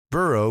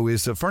Burrow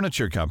is a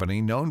furniture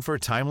company known for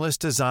timeless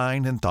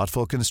design and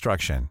thoughtful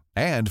construction,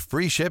 and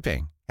free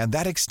shipping, and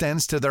that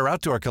extends to their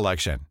outdoor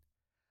collection.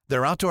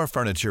 Their outdoor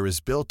furniture is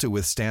built to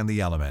withstand the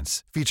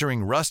elements,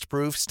 featuring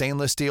rust-proof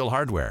stainless steel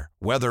hardware,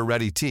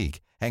 weather-ready teak,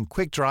 and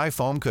quick-dry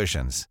foam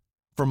cushions.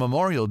 For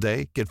Memorial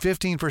Day, get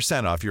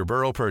 15% off your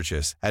Burrow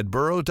purchase at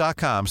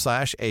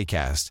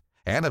burrow.com/ACAST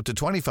and up to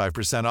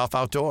 25% off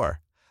outdoor.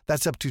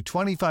 That's up to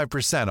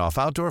 25% off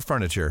outdoor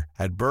furniture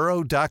at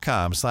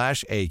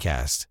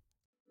burrow.com/ACAST.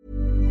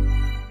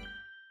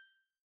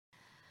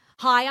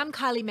 Hi, I'm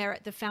Kylie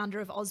Merritt, the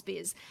founder of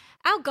AusBiz.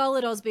 Our goal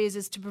at AusBiz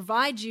is to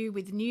provide you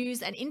with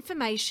news and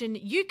information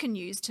you can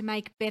use to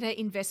make better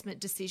investment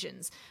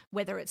decisions,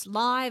 whether it's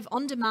live,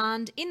 on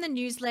demand, in the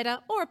newsletter,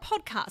 or a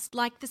podcast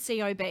like the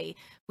COB.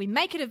 We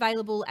make it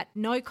available at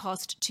no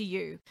cost to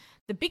you.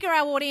 The bigger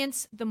our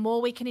audience, the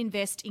more we can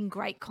invest in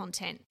great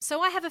content.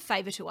 So I have a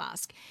favour to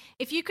ask.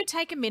 If you could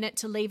take a minute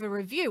to leave a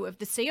review of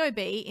the COB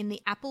in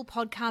the Apple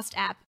Podcast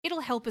app,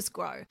 it'll help us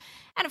grow.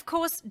 And of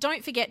course,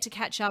 don't forget to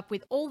catch up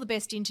with all the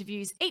best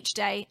interviews each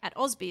day at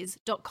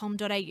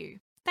ausbiz.com.au.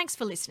 Thanks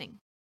for listening.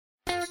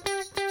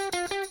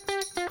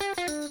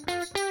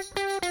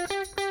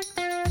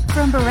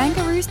 From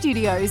Barangaroo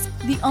Studios,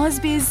 the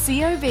AusBiz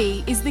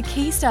COB is the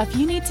key stuff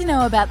you need to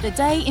know about the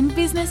day in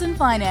business and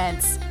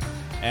finance.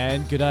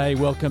 And g'day,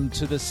 welcome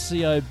to the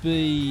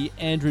COB.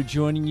 Andrew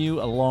joining you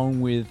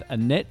along with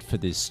Annette for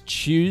this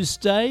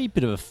Tuesday.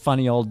 Bit of a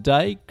funny old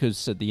day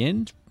because at the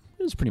end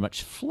it was pretty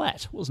much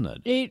flat, wasn't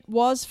it? It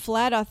was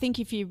flat. I think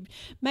if you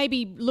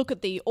maybe look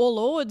at the All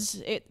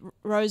Ords, it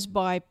rose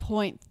by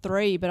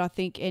 0.3, but I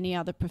think any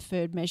other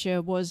preferred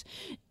measure was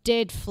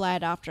dead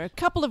flat after a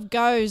couple of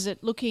goes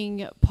at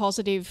looking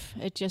positive.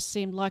 It just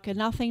seemed like a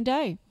nothing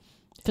day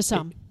for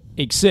some.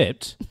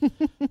 Except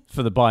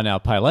for the buy now,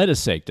 pay later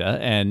sector,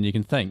 and you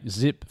can thank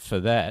Zip for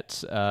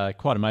that.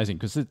 Quite amazing,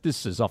 because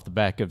this is off the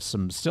back of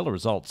some stellar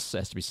results,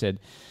 has to be said,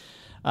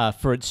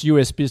 for its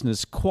US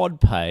business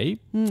QuadPay,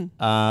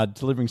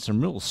 delivering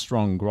some real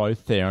strong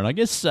growth there. And I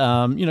guess,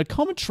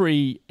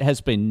 commentary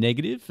has been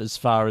negative as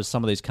far as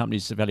some of these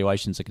companies'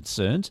 evaluations are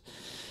concerned.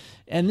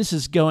 And this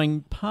is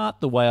going part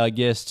the way, I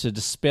guess, to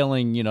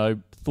dispelling,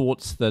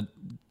 thoughts that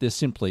they're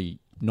simply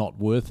not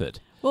worth it.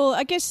 Well,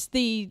 I guess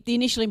the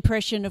initial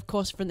impression, of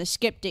course, from the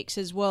skeptics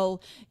as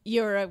well,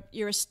 you're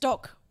a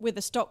stock with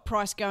a stock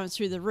price going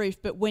through the roof,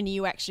 but when are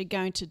you actually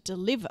going to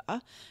deliver?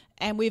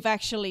 And we've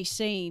actually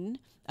seen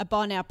a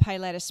buy now, pay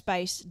later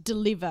space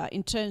deliver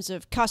in terms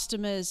of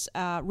customers,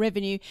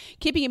 revenue.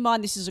 Keeping in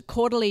mind this is a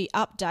quarterly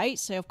update,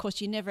 so of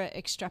course you never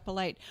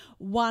extrapolate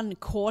one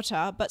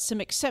quarter, but some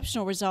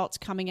exceptional results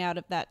coming out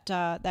of that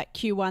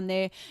Q1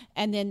 there,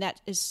 and then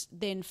that is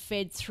then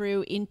fed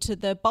through into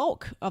the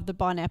bulk of the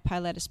buy now, pay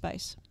later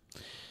space.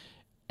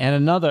 And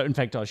another, in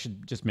fact, I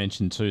should just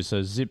mention too,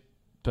 so Zip,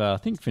 I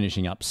think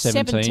finishing up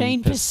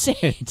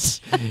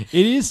 17%.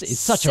 It's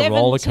such a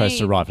roller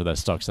coaster ride for those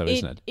stocks, though,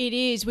 isn't it? It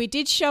is. We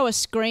did show a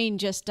screen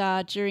just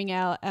during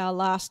our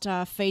last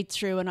feed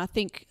through, and I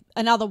think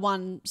another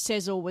one,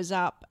 Sezzle, was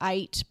up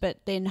 8,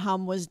 but then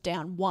Hum was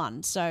down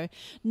 1. So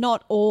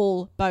not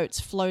all boats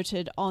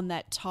floated on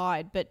that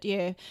tide, but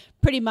yeah,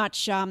 pretty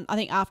much. I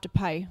think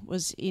Afterpay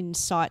was in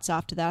sights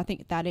after that. I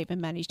think that even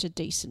managed a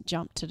decent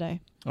jump today.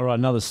 All right,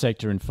 another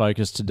sector in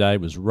focus today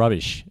was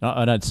rubbish.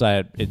 I don't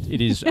say it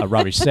is a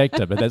rubbish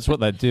sector, but that's what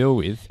they deal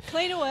with.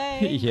 Clean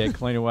away. Yeah,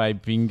 clean away,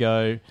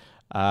 bingo.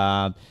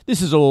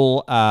 This is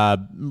all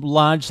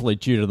largely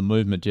due to the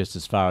movement just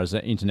as far as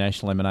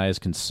international M&A is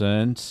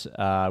concerned,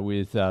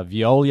 with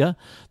Veolia,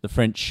 the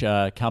French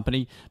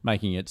company,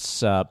 making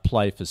its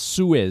play for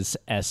Suez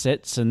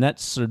assets, and that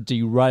sort of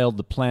derailed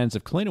the plans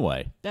of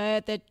Cleanaway.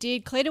 That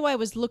did. Cleanaway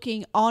was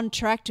looking on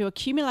track to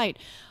accumulate,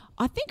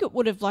 I think it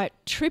would have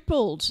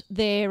tripled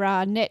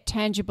their net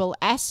tangible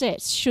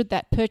assets should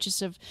that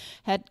purchase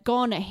had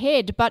gone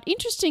ahead. But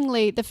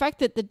interestingly, the fact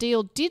that the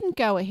deal didn't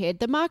go ahead,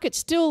 the market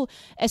still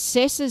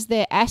assesses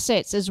their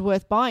assets as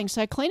worth buying.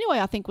 So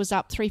Cleanaway, I think, was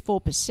up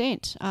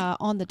 3-4%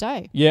 on the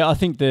day. Yeah, I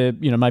think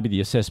maybe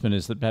the assessment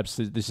is that perhaps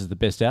this is the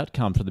best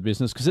outcome for the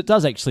business, because it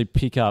does actually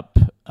pick up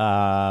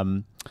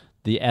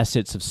the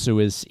assets of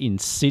Suez in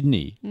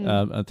Sydney.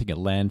 I think a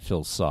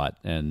landfill site,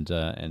 and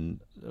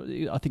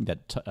I think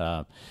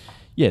that,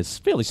 it's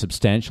fairly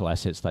substantial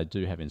assets they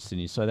do have in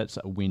Sydney, so that's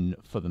a win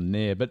for them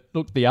there. But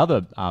look, the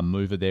other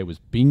mover there was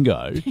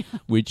Bingo,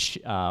 which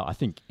I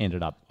think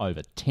ended up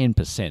over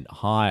 10%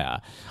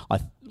 higher,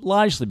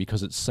 largely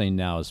because it's seen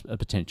now as a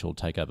potential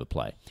takeover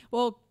play.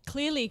 Well,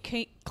 clearly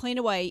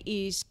Cleanaway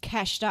is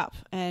cashed up,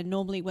 and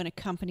normally when a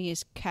company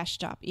is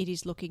cashed up, it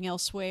is looking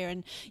elsewhere.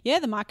 And yeah,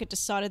 the market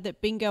decided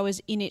that Bingo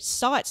is in its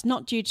sights,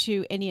 not due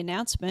to any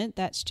announcement.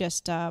 That's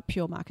just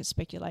pure market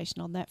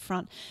speculation on that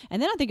front.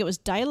 And then I think it was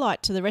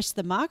daylight to the rest of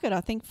the market.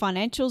 I think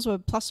financials were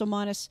plus or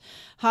minus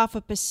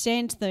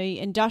 0.5%. The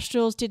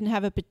industrials didn't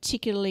have a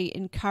particularly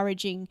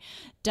encouraging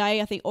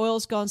day. I think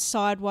oil's gone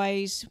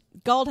sideways.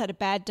 Gold had a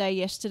bad day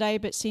yesterday,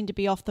 but seemed to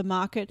be off the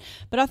market.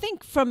 But I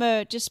think from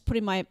just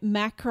putting my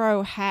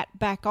macro hat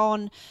back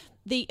on,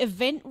 The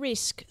event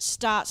risk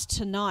starts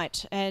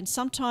tonight, and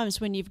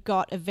sometimes when you've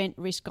got event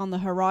risk on the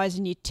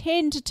horizon, you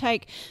tend to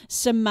take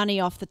some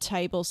money off the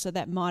table, so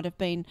that might have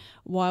been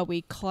why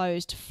we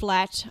closed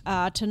flat.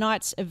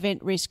 Tonight's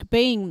event risk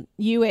being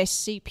US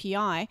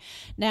CPI.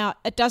 Now,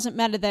 it doesn't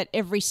matter that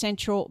every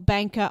central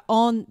banker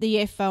on the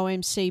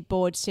FOMC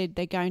board said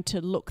they're going to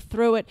look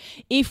through it.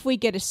 If we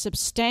get a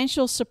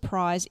substantial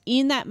surprise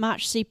in that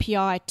March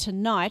CPI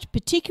tonight,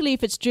 particularly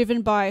if it's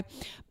driven by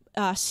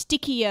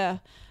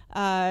stickier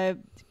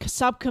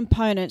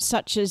subcomponents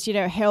such as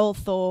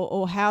health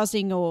or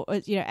housing or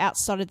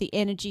outside of the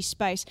energy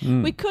space,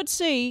 we could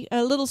see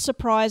a little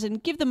surprise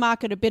and give the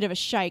market a bit of a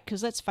shake,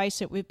 because let's face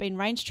it, we've been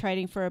range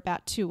trading for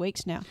about 2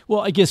 weeks now.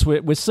 Well, I guess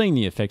we're seeing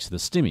the effects of the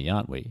stimmy,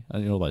 aren't we?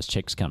 All those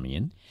checks coming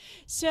in.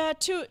 So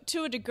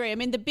to a degree, I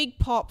mean, the big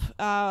pop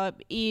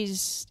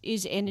is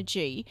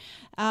energy,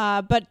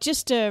 but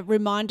just a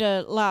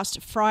reminder,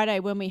 last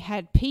Friday when we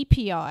had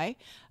PPI,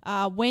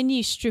 when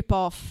you strip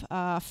off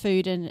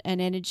food and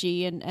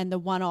energy and the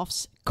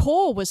one-offs,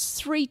 core was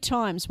 3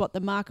 times what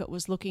the market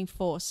was looking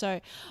for. So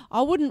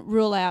I wouldn't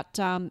rule out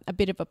a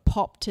bit of a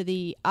pop to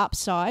the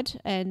upside,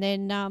 and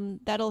then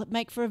that'll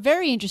make for a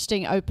very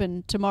interesting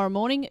open tomorrow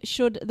morning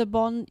should the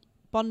bond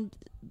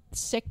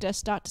sector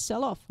start to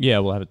sell off. Yeah,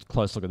 we'll have a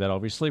close look at that,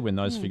 obviously, when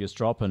those figures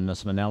drop, and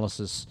some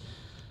analysis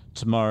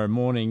tomorrow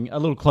morning. A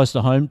little close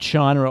to home,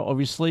 China,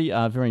 obviously,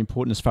 very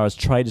important as far as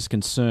trade is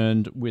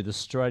concerned with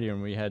Australia,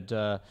 and we had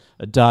a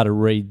data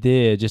read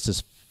there just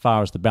as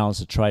far as the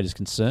balance of trade is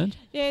concerned.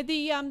 Yeah,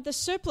 the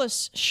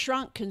surplus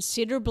shrunk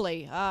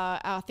considerably.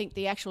 I think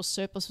the actual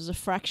surplus was a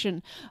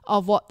fraction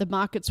of what the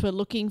markets were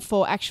looking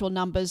for. Actual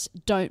numbers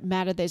don't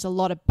matter. There's a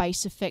lot of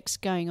base effects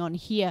going on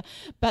here.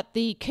 But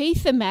the key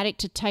thematic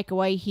to take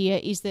away here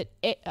is that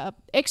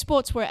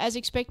exports were as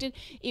expected.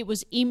 It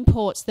was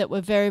imports that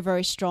were very,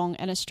 very strong.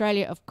 And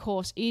Australia, of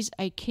course, is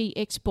a key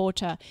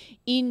exporter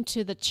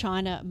into the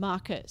China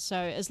market. So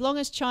as long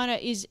as China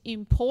is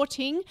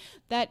importing,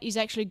 that is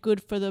actually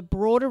good for the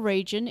broader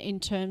region in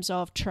terms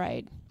of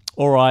trade.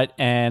 All right,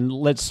 and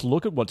let's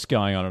look at what's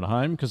going on at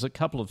home, because a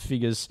couple of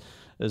figures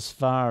as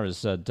far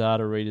as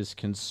data read is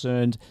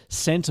concerned.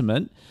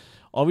 Sentiment,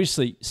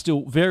 obviously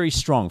still very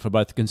strong for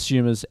both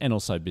consumers and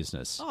also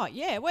business. Oh,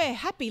 yeah, we're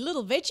happy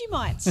little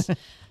Vegemites.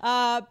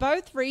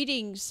 Both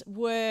readings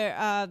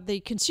were the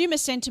consumer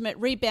sentiment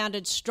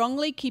rebounded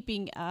strongly,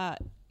 keeping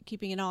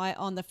an eye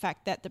on the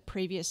fact that the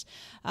previous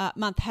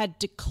month had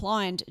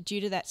declined due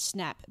to that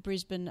snap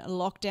Brisbane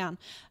lockdown.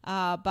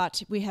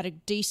 But we had a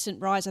decent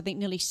rise, I think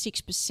nearly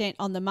 6%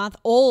 on the month.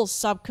 All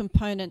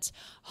subcomponents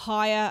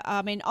higher.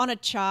 I mean, on a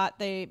chart,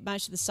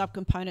 most of the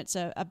subcomponents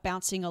are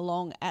bouncing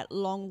along at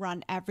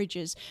long-run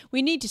averages.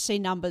 We need to see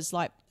numbers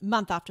like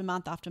month after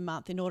month after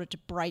month in order to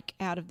break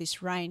out of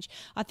this range.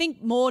 I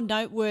think more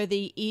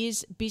noteworthy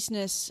is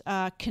business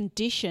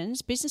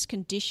conditions. Business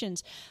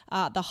conditions,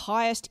 the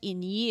highest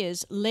in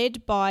years,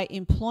 led by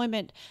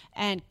employment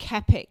and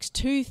CapEx,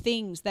 2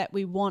 things that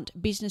we want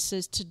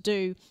businesses to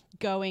do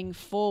going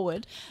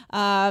forward.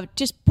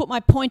 Just put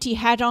my pointy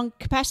hat on.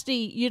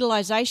 Capacity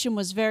utilization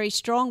was very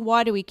strong.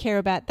 Why do we care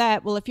about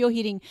that? Well, if you're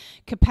hitting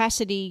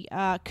capacity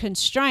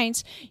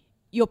constraints,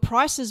 your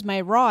prices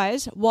may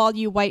rise while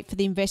you wait for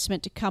the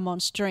investment to come on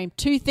stream.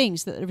 2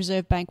 things that the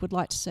Reserve Bank would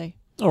like to see.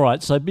 All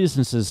right, so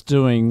businesses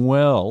doing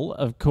well.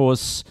 Of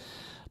course,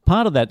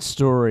 part of that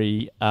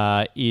story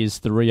is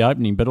the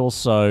reopening, but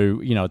also,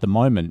 at the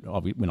moment,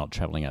 we're not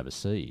travelling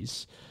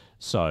overseas,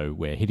 so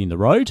we're hitting the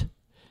road.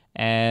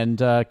 And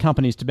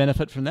companies to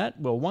benefit from that,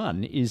 well,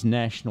 one is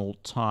National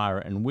Tyre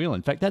and Wheel.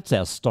 In fact, that's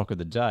our stock of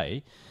the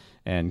day.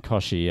 And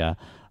Koshi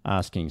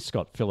asking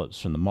Scott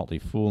Phillips from the Motley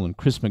Fool and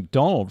Chris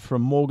McDonald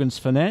from Morgans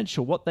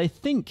Financial what they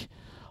think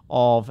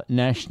of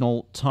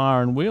National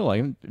Tyre and Wheel.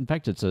 In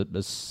fact, it's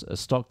a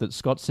stock that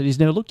Scott said he's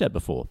never looked at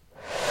before.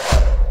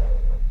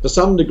 To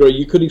some degree,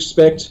 you could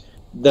expect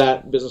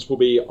that business will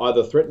be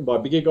either threatened by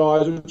bigger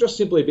guys or just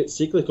simply a bit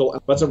cyclical.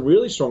 But some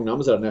really strong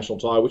numbers out of National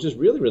Tyre, which is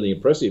really, really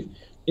impressive.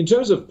 In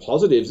terms of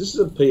positives, this is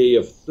a PE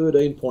of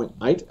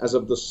 13.8 as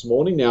of this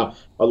morning. Now,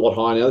 a lot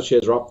higher now. The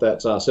shares are up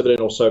that 17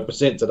 or so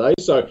percent today.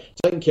 So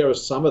taking care of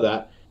some of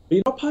that. But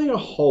you're not paying a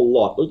whole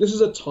lot. Look, this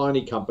is a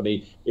tiny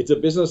company. It's a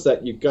business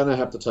that you're going to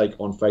have to take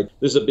on faith.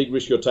 This is a big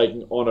risk you're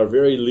taking on a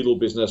very little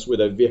business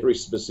with a very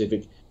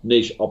specific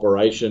niche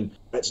operation.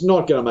 It's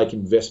not going to make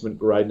investment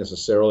grade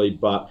necessarily,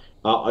 but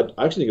I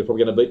actually think it's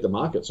probably going to beat the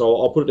market.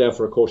 So I'll put it down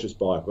for a cautious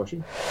buy.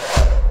 Question.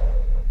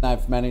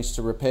 They've managed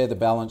to repair the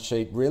balance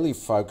sheet, really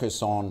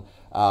focus on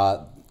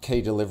key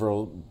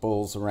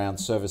deliverables around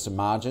service and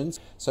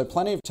margins. So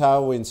plenty of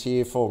tailwinds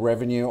here for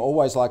revenue.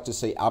 Always like to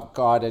see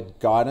up-guided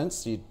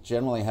guidance. You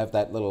generally have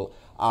that little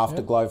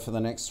afterglow for the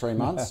next 3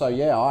 months. So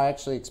yeah, I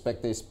actually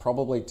expect this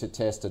probably to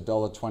test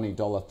 $1.20,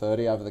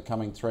 $1.30 over the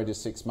coming 3 to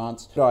 6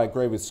 months. But I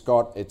agree with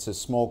Scott. It's a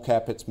small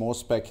cap. It's more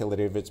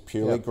speculative. It's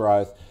purely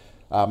growth.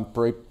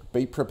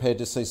 Be prepared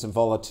to see some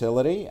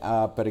volatility,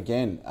 but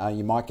again,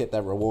 you might get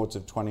that rewards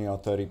of 20 or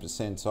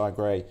 30%, so I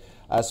agree.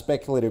 A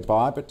speculative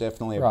buy, but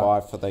definitely a buy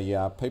for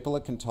the people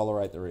that can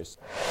tolerate the risk.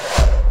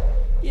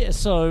 Yeah,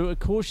 so a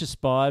cautious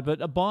buy, but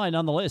a buy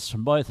nonetheless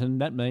from both, and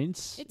that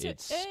means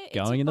it's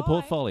going in the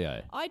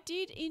portfolio. I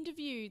did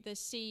interview the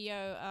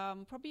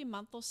CEO probably a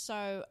month or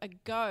so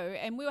ago,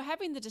 and we were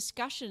having the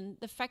discussion,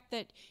 the fact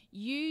that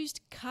used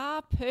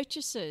car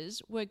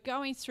purchases were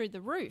going through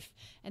the roof,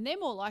 and they're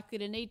more likely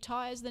to need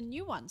tyres than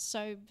new ones,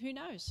 so who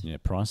knows? Yeah,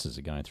 prices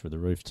are going through the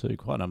roof too.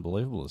 Quite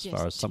unbelievable as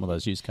far as some of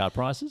those used car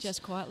prices.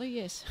 Just quietly,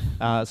 yes.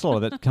 So a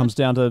lot of that comes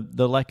down to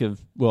the lack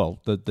of,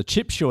 the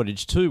chip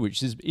shortage too,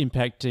 which is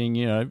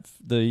impacting,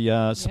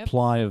 the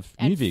supply of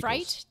new vehicles. And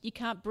freight, you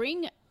can't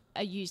bring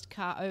a used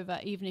car over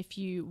even if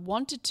you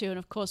wanted to. And,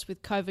 of course,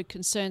 with COVID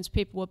concerns,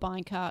 people were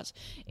buying cars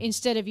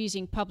instead of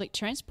using public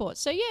transport.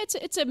 So, yeah,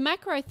 it's a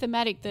macro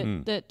thematic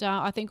that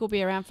I think will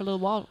be around for a little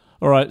while.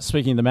 All right,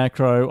 speaking of the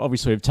macro,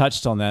 obviously we've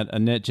touched on that,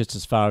 Annette, just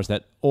as far as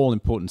that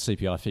all-important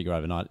CPI figure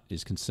overnight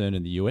is concerned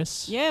in the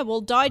US. Yeah,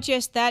 we'll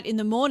digest that in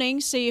the morning,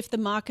 see if the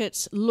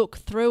markets look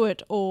through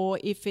it or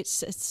if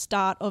it's a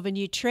start of a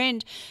new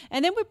trend.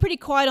 And then we're pretty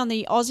quiet on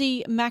the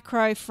Aussie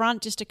macro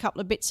front, just a couple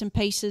of bits and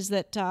pieces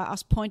that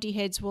us pointy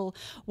heads will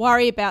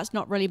worry about. It's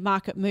not really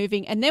market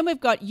moving. And then we've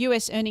got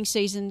US earnings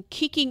season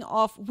kicking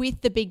off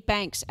with the big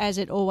banks as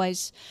it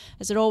always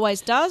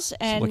does.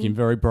 And it's looking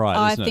very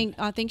bright, isn't it?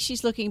 I think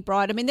she's looking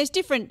bright. I mean, there's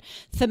different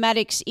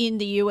thematics in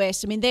the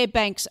US. I mean, their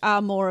banks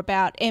are more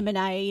about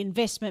M&A,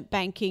 investment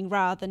banking,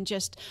 rather than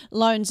just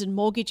loans and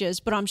mortgages.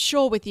 But I'm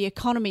sure with the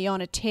economy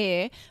on a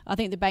tear, I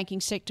think the banking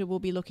sector will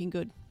be looking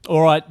good.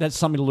 All right, that's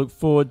something to look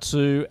forward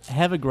to.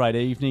 Have a great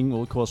evening.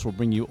 Well, of course, we'll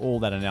bring you all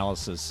that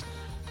analysis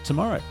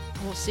tomorrow.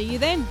 We'll see you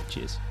then.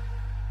 Cheers.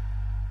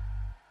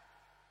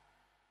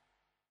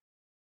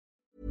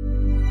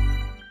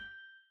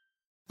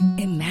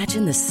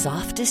 Imagine the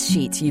softest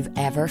sheets you've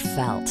ever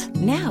felt.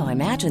 Now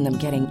imagine them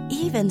getting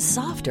even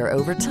softer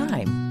over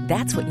time.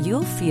 That's what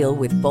you'll feel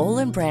with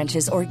Boll &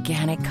 Branch's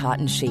organic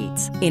cotton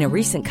sheets. In a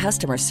recent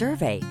customer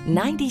survey,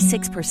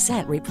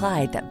 96%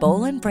 replied that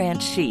Boll &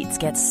 Branch sheets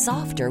get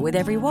softer with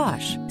every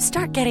wash.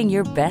 Start getting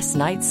your best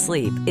night's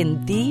sleep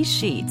in these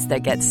sheets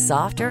that get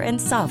softer and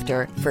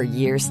softer for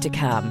years to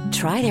come.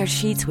 Try their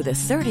sheets with a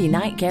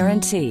 30-night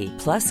guarantee.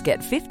 Plus, get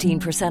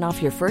 15%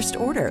 off your first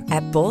order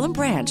at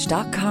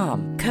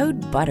bollandbranch.com.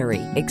 Code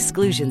BUTTERY.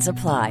 Exclusions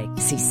apply.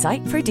 See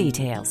site for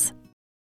details.